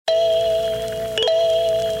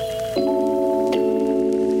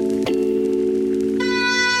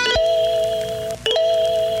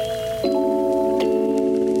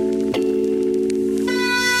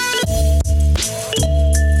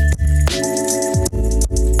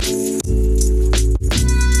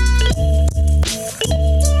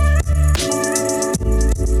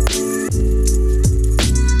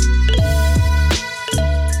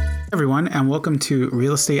welcome to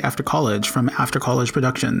Real Estate After College from After College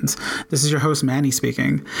Productions. This is your host, Manny,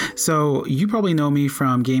 speaking. So you probably know me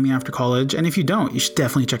from Gaming After College, and if you don't, you should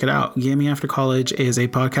definitely check it out. Gaming After College is a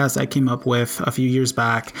podcast I came up with a few years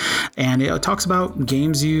back, and it talks about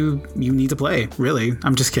games you need to play. Really,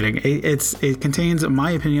 I'm just kidding. It contains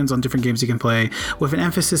my opinions on different games you can play, with an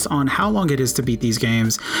emphasis on how long it is to beat these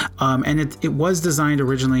games. And it was designed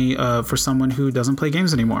originally for someone who doesn't play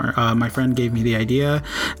games anymore. My friend gave me the idea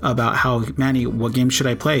about how, Manny, what game should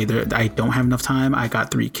I play? I don't have enough time. I got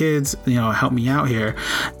 3 kids, help me out here.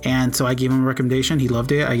 And so I gave him a recommendation. He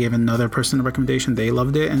loved it. I gave another person a recommendation. They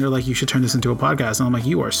loved it. And they're like, you should turn this into a podcast. And I'm like,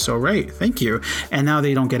 you are so right. Thank you. And now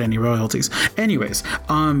they don't get any royalties. Anyways,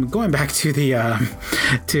 going back to the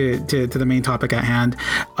to the main topic at hand.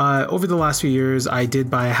 Over the last few years, I did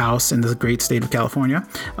buy a house in the great state of California.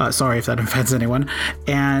 Sorry if that offends anyone.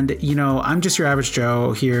 And, I'm just your average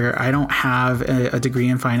Joe here. I don't have a degree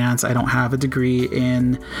in finance. I don't have a degree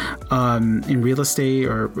in real estate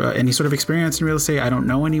or any sort of experience in real estate. I don't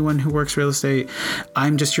know anyone who works real estate.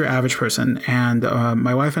 I'm just your average person. And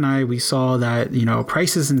my wife and I, we saw that,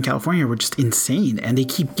 prices in California were just insane, and they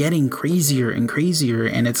keep getting crazier and crazier.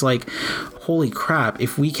 And it's like, holy crap,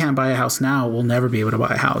 if we can't buy a house now, we'll never be able to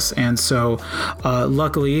buy a house. And so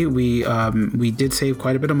luckily we did save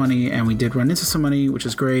quite a bit of money, and we did run into some money, which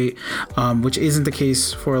is great, which isn't the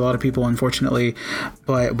case for a lot of people, unfortunately.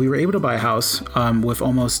 But we were able to buy a house with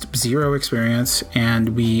almost zero experience, and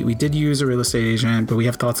we did use a real estate agent, but we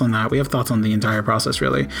have thoughts on that. We have thoughts on the entire process,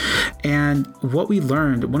 really. And what we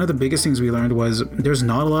learned, one of the biggest things we learned was there's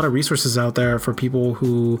not a lot of resources out there for people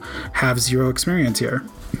who have zero experience here.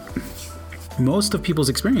 Most of people's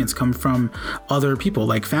experience come from other people,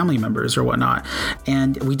 like family members or whatnot.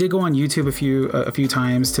 And we did go on YouTube a few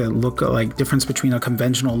times to look at like difference between a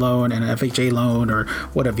conventional loan and an FHA loan, or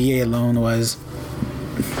what a VA loan was.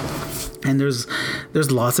 And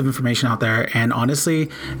there's lots of information out there, and honestly,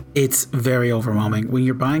 it's very overwhelming. When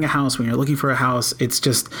you're buying a house, when you're looking for a house, it's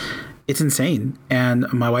insane.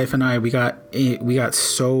 And my wife and I, we got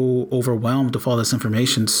so overwhelmed with all this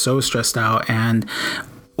information, so stressed out. And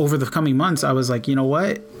over the coming months, I was like, you know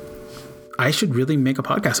what? I should really make a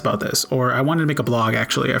podcast about this. Or I wanted to make a blog,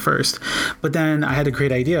 actually, at first. But then I had a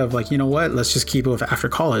great idea of like, you know what? Let's just keep it with after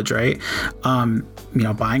college, right?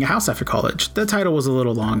 Buying a house after college. The title was a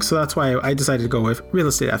little long, so that's why I decided to go with Real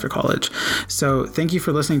Estate After College. So thank you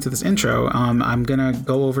for listening to this intro. I'm going to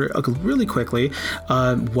go over really quickly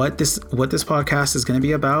what this podcast is going to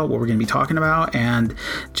be about, what we're going to be talking about, and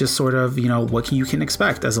just sort of, what you can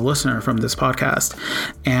expect as a listener from this podcast.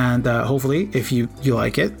 And hopefully, if you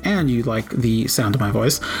like it and you like the sound of my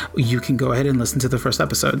voice, you can go ahead and listen to the first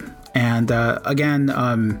episode. And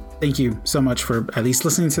again, thank you so much for at least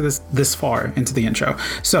listening to this far into the intro.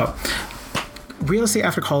 So Real Estate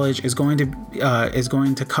After College is going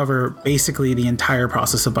to cover basically the entire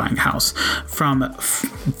process of buying a house, from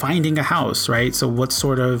finding a house, right? So what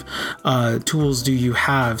sort of tools do you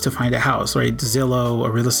have to find a house, right? Zillow,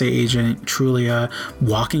 a real estate agent, Trulia,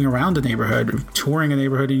 walking around a neighborhood, touring a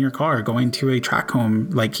neighborhood in your car, going to a tract home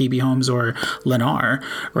like KB Homes or Lennar,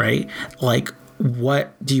 right? Like,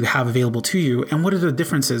 what do you have available to you, and what are the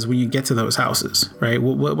differences when you get to those houses, right?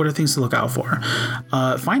 What are things to look out for?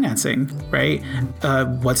 Financing, right?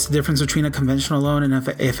 What's the difference between a conventional loan and an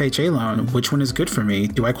FHA loan? Which one is good for me?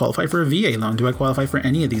 Do I qualify for a VA loan? Do I qualify for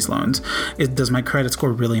any of these loans? Does my credit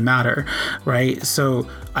score really matter, right? So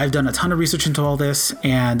I've done a ton of research into all this,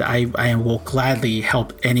 and I will gladly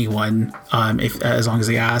help anyone as long as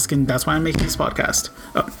they ask, and that's why I'm making this podcast.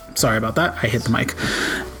 Oh, sorry about that. I hit the mic.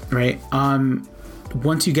 Right.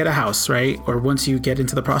 Once you get a house, right, or once you get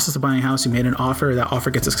into the process of buying a house, you made an offer, that offer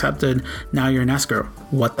gets accepted, now you're in escrow.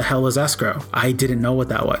 What the hell is escrow? I didn't know what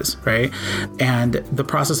that was, right? And the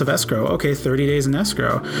process of escrow, okay, 30 days in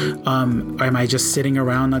escrow. Am I just sitting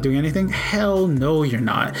around not doing anything? Hell no, you're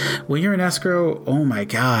not. When you're in escrow, oh my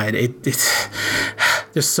God, it's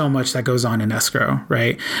there's so much that goes on in escrow,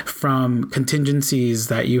 right? From contingencies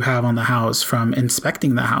that you have on the house, from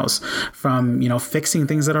inspecting the house, from, fixing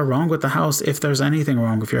things that are wrong with the house, if there's anything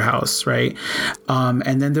wrong with your house, right?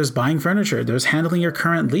 And then there's buying furniture. There's handling your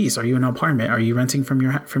current lease. Are you in an apartment? Are you renting from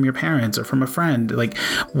your parents or from a friend? Like,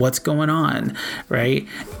 what's going on, right?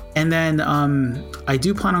 And then I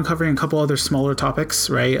do plan on covering a couple other smaller topics,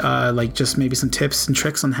 right? Like just maybe some tips and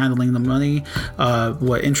tricks on handling the money,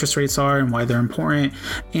 what interest rates are and why they're important.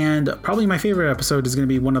 And probably my favorite episode is going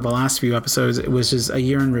to be one of the last few episodes, which is a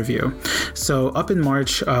year in review. So up in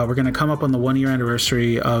March, we're going to come up on the 1-year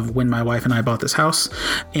anniversary of when my wife and I bought this house.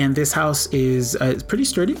 And this house is pretty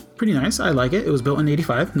sturdy, pretty nice. I like it. It was built in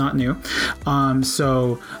 '85, not new.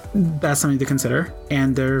 So that's something to consider.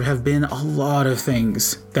 And there have been a lot of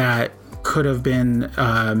things that could have been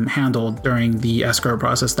handled during the escrow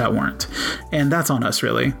process that weren't, and that's on us,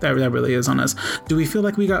 really. That really is on us. Do we feel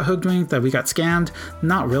like we got hoodwinked, that we got scammed?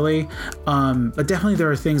 Not really, but definitely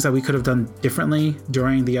there are things that we could have done differently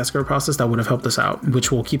during the escrow process that would have helped us out,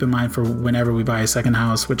 which we'll keep in mind for whenever we buy a second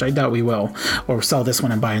house, which I doubt we will, or sell this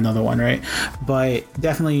one and buy another one, right? But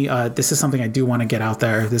definitely this is something I do want to get out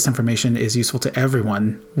there. This information is useful to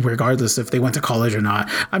everyone, regardless if they went to college or not.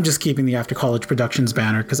 I'm just keeping the After College Productions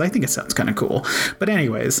banner because I think it sounds kind of cool. But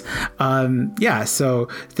anyways, so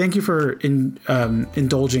thank you for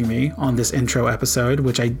indulging me on this intro episode,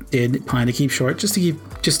 which I did plan to keep short,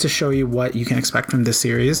 just to show you what you can expect from this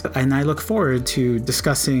series. And I look forward to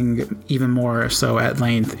discussing even more so at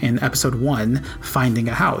length in episode 1, Finding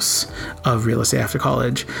a House of Real Estate After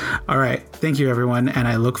College. All right. Thank you, everyone. And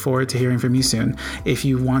I look forward to hearing from you soon. If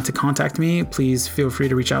you want to contact me, please feel free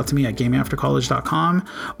to reach out to me at gamingaftercollege.com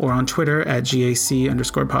or on Twitter at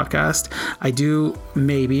GAC_podcast. I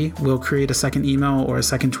will create a second email or a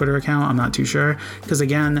second Twitter account. I'm not too sure, because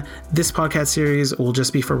again, this podcast series will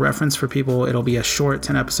just be for reference for people. It'll be a short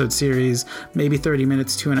 10 episode series, maybe 30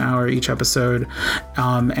 minutes to an hour each episode.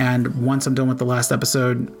 And once I'm done with the last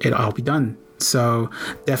episode, I'll be done. So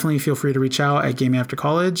definitely feel free to reach out at Gaming After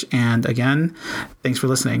College. And again, thanks for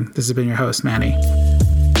listening. This has been your host, Manny.